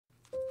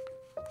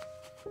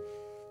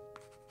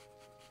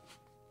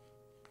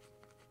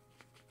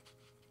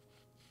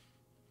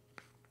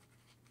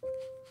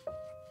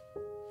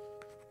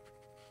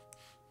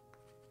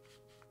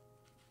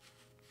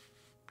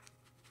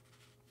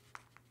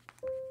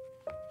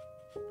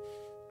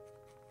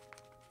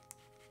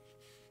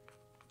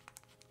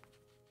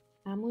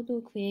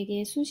아무도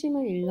그에게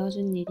수심을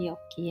일러준 일이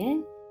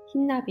없기에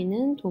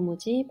흰나비는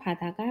도무지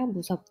바다가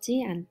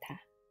무섭지 않다.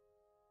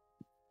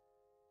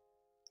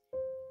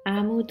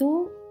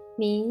 아무도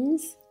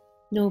means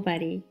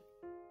nobody.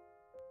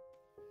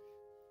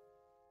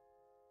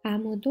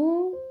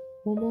 아무도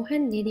뭐뭐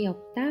한 일이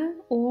없다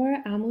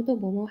or 아무도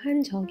뭐뭐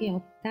한 적이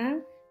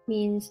없다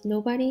means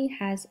nobody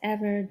has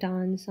ever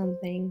done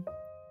something.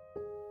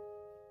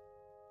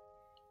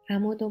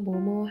 아무도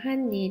뭐뭐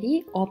한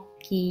일이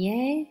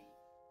없기에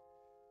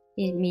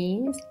it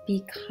means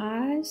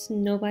because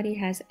nobody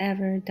has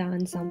ever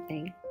done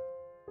something.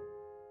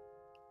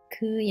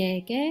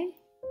 그에게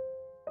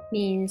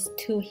means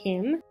to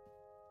him.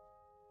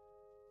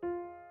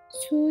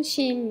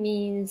 수심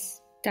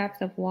means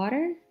depth of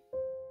water.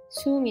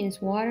 수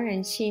means water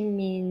and 심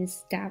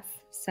means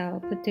depth.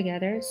 So put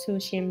together,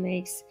 수심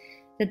makes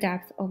the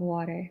depth of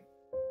water.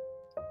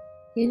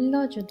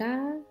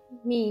 일러주다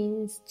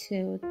means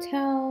to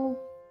tell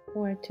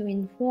or to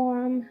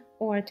inform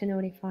or to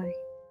notify.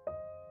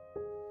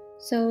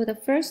 So the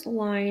first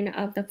line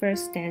of the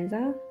first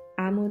stanza,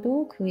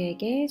 아무도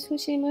그에게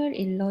수심을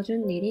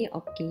일러준 일이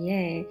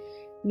없기에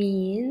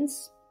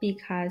means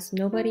because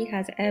nobody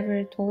has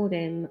ever told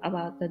him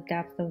about the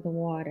depth of the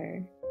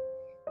water.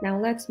 Now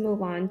let's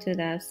move on to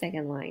the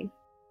second line.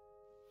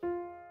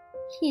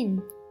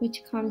 흰,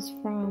 which comes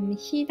from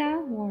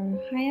희다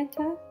or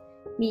하얗다,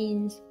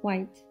 means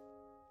white.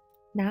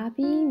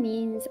 나비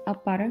means a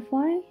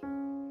butterfly.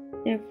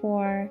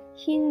 Therefore,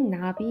 흰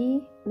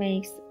나비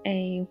makes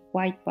a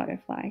white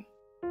butterfly.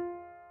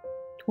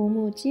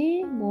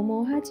 도무지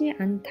뭐뭐 하지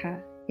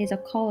않다 is a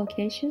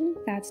collocation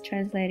that's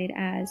translated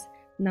as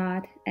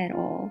not at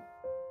all.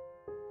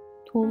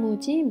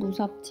 도무지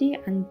무섭지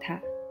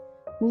않다.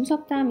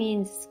 무섭다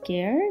means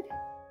scared.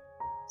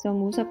 So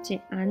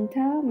무섭지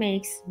않다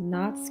makes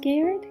not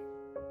scared.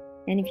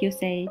 And if you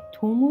say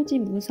도무지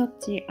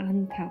무섭지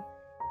않다,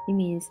 it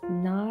means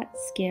not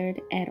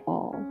scared at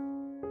all.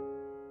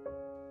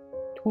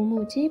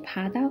 도무지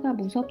바다가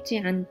무섭지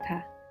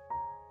않다.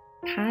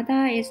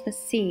 바다 is the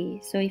sea.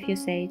 So if you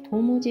say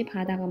도무지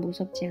바다가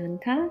무섭지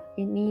않다,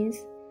 it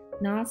means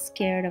not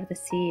scared of the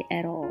sea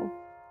at all.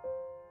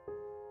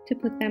 To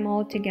put them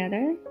all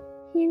together,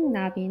 흰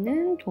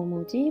나비는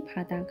도무지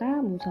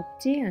바다가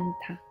무섭지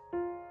않다.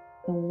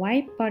 The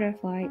white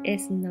butterfly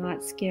is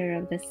not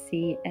scared of the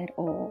sea at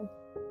all.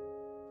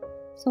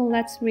 So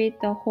let's read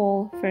the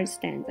whole first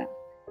stanza.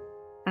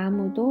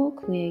 아무도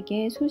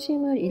그에게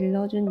수심을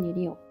일러준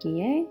일이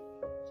없기에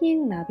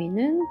흰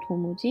나비는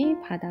도무지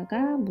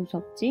바다가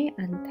무섭지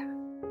않다.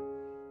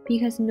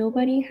 Because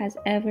nobody has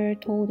ever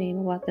told him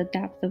about the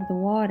depth of the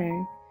water,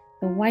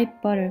 the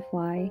white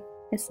butterfly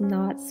is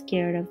not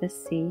scared of the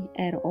sea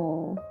at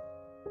all.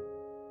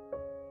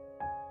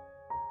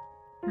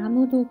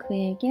 아무도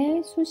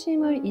그에게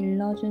수심을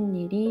일러준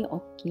일이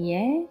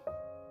없기에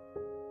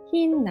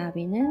흰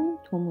나비는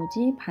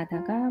도무지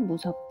바다가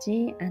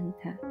무섭지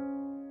않다.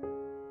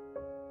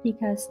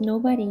 Because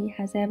nobody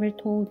has ever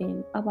told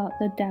him about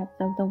the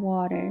depth of the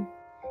water,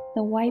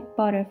 the white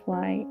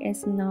butterfly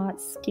is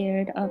not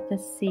scared of the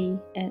sea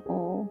at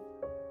all.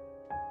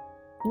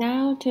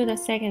 Now to the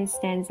second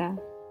stanza.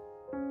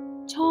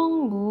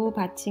 청무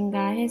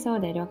받친가 해서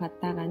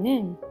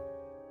내려갔다가는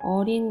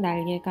어린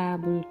날개가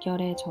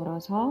물결에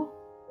절어서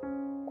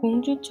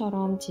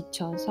공주처럼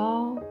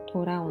지쳐서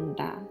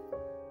돌아온다.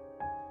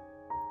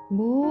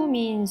 무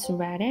means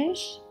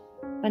radish,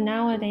 but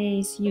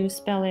nowadays you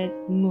spell it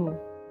mu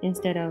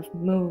instead of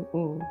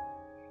mu-u.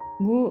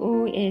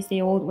 Mu-u is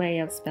the old way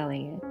of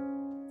spelling it.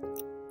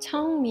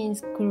 청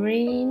means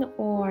green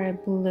or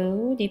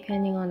blue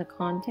depending on the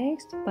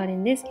context, but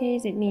in this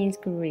case it means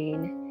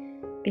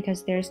green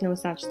because there's no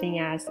such thing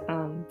as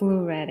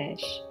blue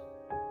radish.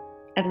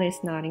 At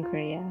least not in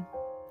Korea.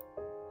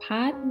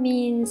 밭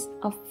means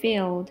a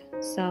field,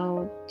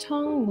 so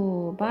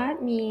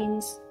청무밭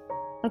means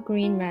a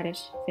green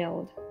radish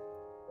field.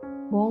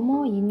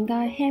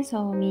 뭐뭐인가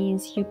해서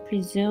means you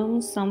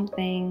presume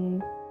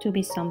something to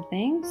be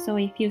something. So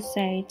if you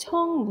say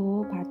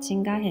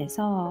청무밭인가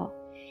해서,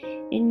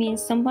 it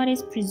means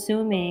somebody's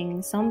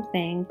presuming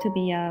something to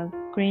be a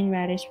green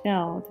radish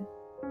field.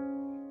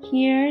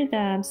 Here,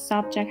 the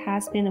subject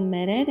has been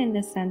omitted in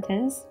the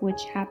sentence,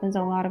 which happens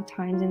a lot of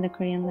times in the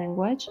Korean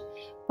language,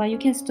 but you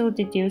can still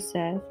deduce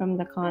it from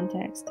the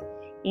context.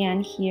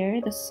 And here,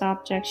 the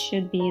subject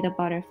should be the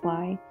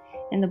butterfly,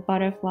 and the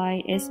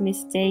butterfly is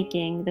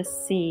mistaking the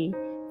sea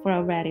for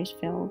a radish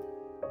field.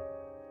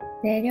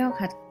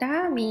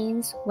 내려갔다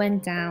means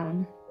went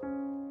down.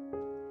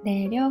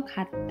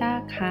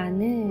 내려갔다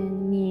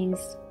가는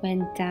means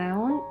went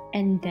down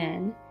and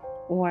then,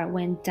 or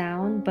went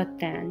down but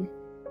then,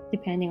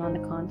 depending on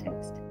the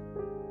context.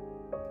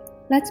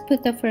 Let's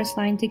put the first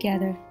line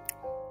together.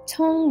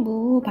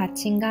 청무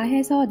밭인가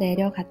해서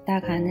내려갔다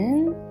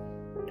가는.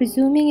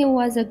 Presuming it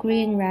was a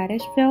green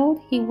radish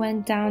field, he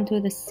went down to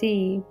the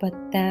sea, but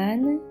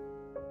then...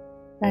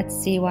 Let's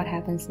see what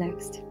happens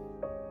next.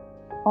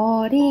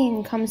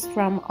 어린 comes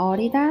from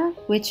어리다,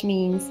 which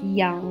means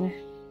young.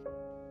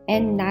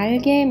 And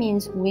날개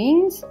means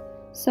wings,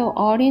 So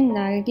어린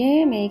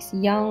날개 makes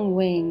young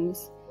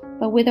wings,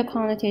 but with a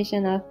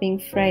connotation of being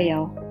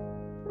frail.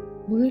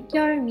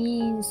 물결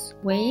means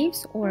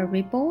waves or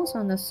ripples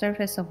on the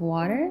surface of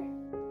water.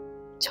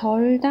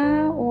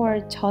 절다 or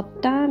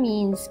젖다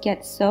means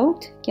get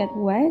soaked, get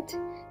wet.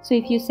 So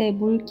if you say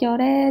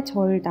물결에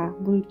절다,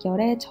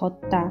 물결에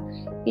젖다,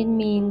 it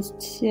means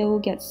to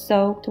get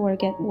soaked or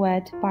get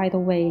wet by the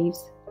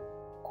waves.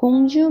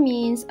 공주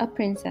means a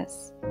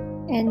princess.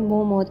 And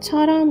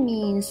뭐뭐처럼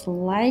means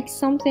like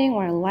something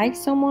or like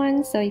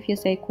someone. So if you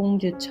say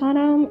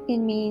공주처럼, it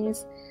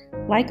means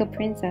like a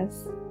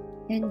princess.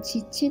 And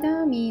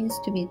지치다 means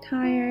to be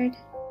tired,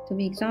 to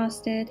be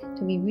exhausted,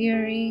 to be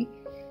weary.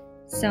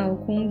 So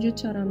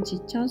공주처럼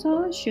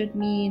지쳐서 should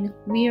mean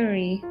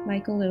weary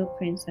like a little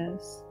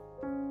princess.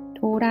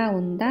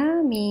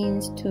 돌아온다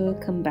means to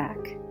come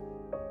back.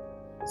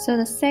 So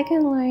the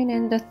second line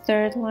and the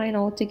third line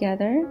all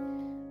together.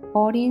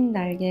 어린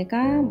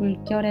날개가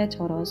물결에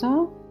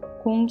절어서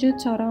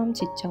공주처럼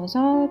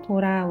지쳐서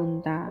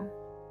돌아온다.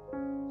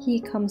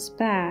 He comes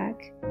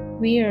back,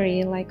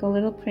 weary like a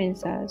little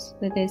princess,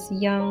 with his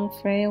young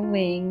frail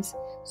wings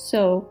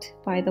soaked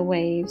by the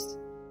waves.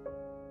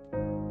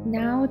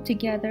 Now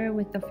together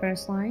with the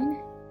first line,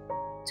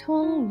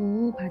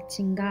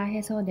 청무밭인가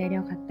해서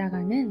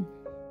내려갔다가는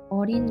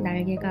어린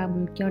날개가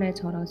물결에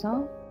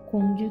절어서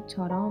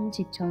공주처럼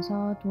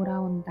지쳐서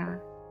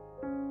돌아온다.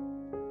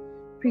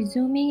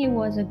 Presuming it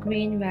was a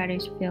green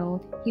radish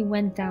field, he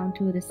went down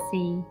to the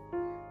sea,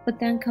 but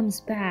then comes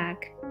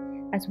back,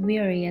 as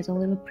weary as a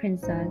little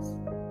princess,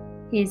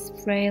 his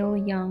frail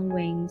young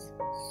wings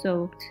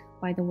soaked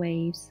by the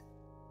waves.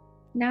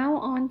 Now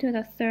on to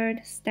the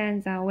third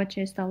stanza, which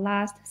is the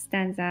last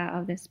stanza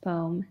of this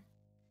poem.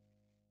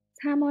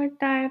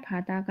 3월달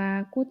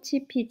바다가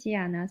꽃이 피지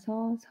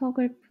않아서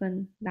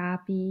서글픈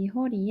나비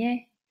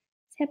허리에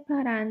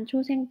새파란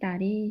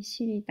초생달이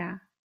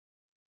시리다.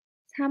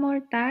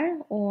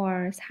 3월달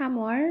or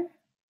 3월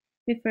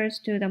refers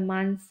to the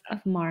month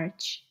of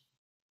March.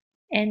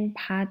 And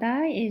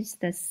바다 is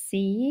the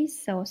sea,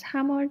 so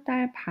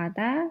 3월달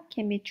바다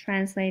can be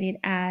translated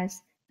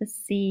as the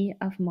sea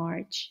of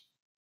March.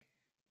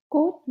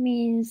 꽃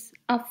means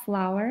a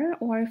flower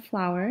or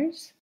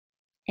flowers,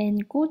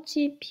 and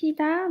꽃이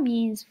피다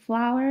means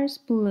flowers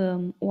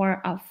bloom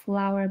or a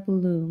flower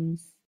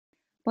blooms.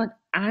 But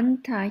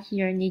않다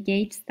here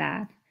negates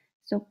that.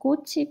 So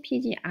꽃이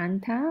피지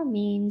않다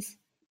means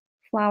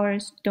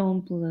flowers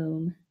don't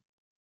bloom.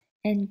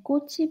 And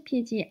꽃이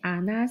피지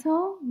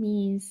않아서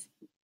means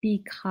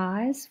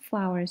because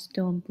flowers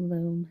don't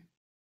bloom.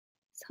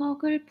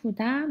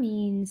 서글프다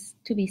means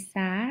to be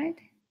sad.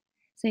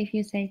 So if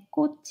you say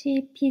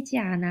꽃이 피지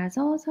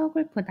않아서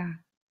서글프다,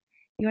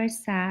 you're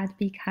sad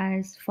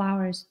because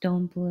flowers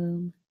don't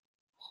bloom.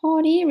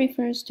 허리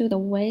refers to the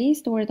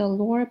waist or the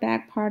lower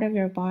back part of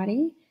your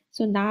body.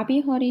 So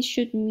나비 허리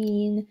should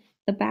mean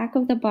the back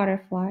of the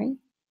butterfly,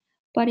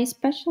 but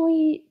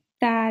especially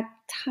that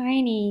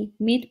tiny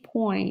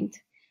midpoint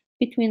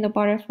between the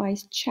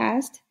butterfly's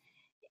chest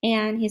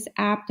and his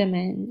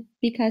abdomen,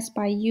 because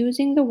by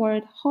using the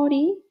word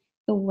허리,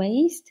 the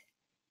waist,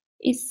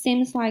 it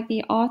seems like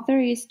the author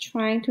is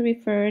trying to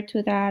refer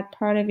to that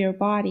part of your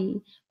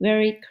body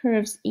where it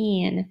curves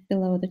in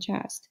below the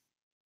chest.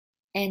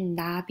 And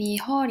나비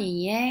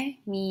허리에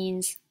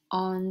means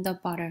on the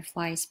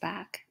butterfly's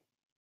back.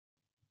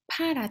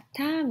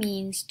 파랗다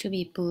means to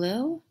be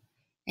blue,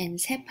 and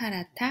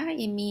새파랗다,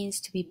 it means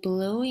to be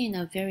blue in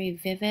a very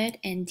vivid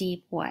and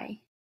deep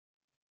way.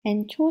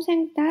 And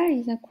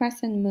초생달 is a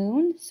crescent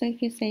moon, so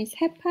if you say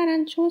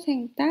새파란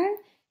초생달,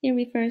 it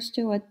refers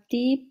to a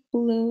deep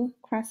blue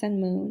crescent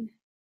moon.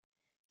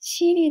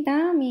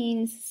 시리다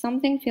means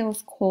something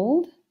feels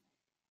cold,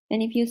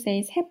 and if you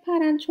say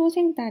새파란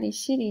초생달이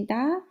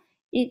시리다,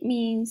 it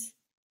means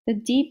the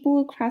deep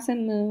blue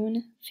crescent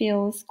moon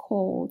feels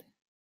cold.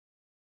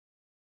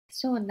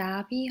 So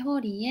나비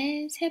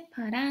허리에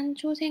새파란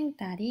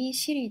초생달이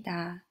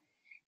시리다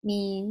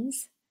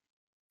means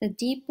the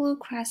deep blue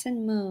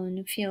crescent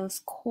moon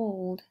feels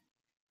cold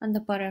on the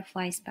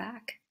butterfly's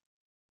back.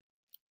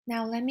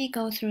 Now let me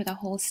go through the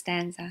whole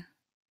stanza.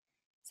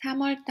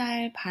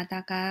 3월달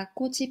바다가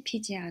꽃이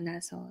피지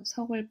않아서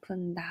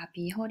서글픈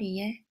나비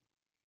허리에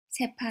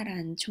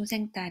새파란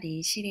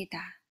초생달이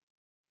시리다.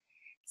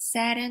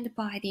 Saddened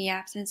by the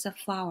absence of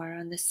flower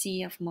on the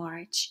sea of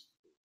March,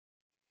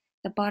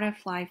 the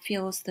butterfly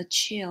feels the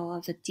chill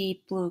of the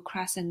deep blue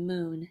crescent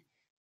moon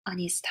on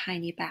his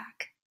tiny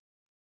back.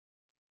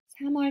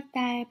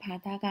 3월달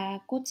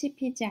바다가 꽃이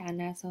피지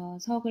않아서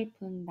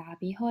서글픈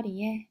나비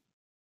허리에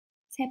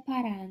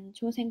새파란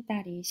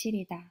초생달이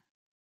시리다.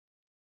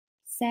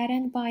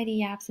 Saddened by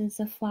the absence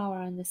of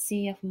flower on the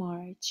sea of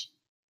March,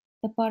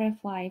 the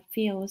butterfly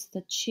feels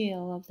the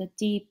chill of the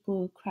deep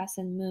blue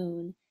crescent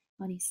moon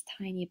on his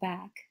tiny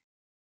back.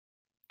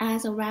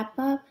 As a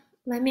wrap-up,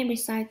 let me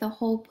recite the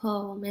whole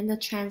poem and the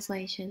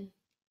translation.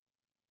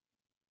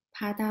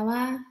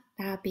 바다와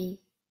나비,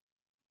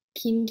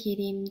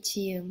 김기림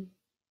지음.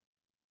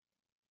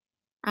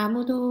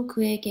 아무도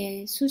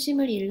그에게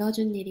수심을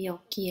일러준 일이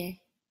없기에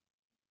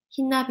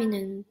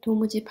흰나비는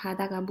도무지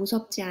바다가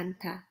무섭지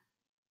않다.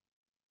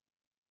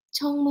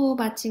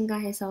 청무밭인가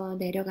해서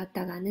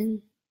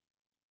내려갔다가는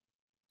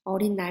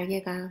어린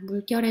날개가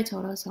물결에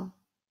절어서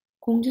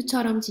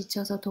공주처럼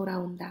지쳐서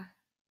돌아온다.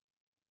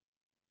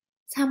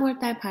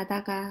 3월달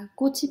바다가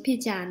꽃이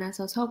피지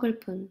않아서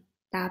서글픈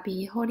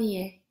나비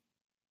허리에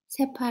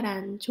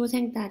새파란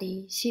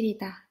초생딸이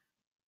시리다.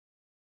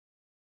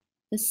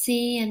 The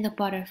Sea and the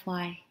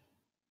Butterfly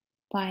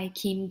by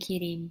Kim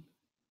Kirim.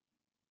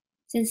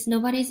 Since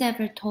nobody's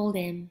ever told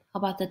him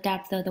about the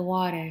depth of the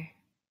water,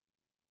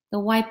 the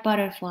white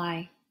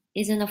butterfly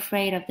isn't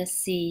afraid of the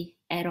sea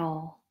at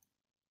all.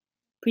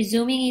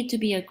 Presuming it to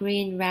be a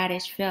green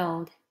radish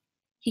field,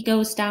 he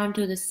goes down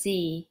to the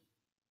sea,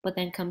 but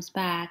then comes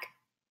back,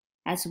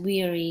 as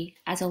weary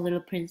as a little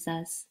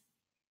princess,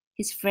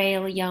 his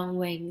frail young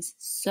wings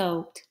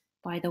soaked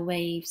by the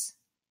waves.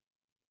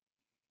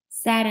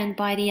 Saddened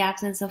by the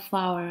absence of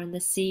flower on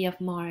the sea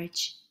of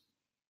March,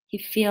 he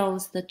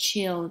feels the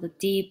chill, the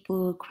deep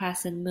blue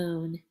crescent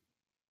moon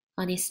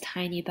on his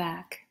tiny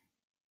back.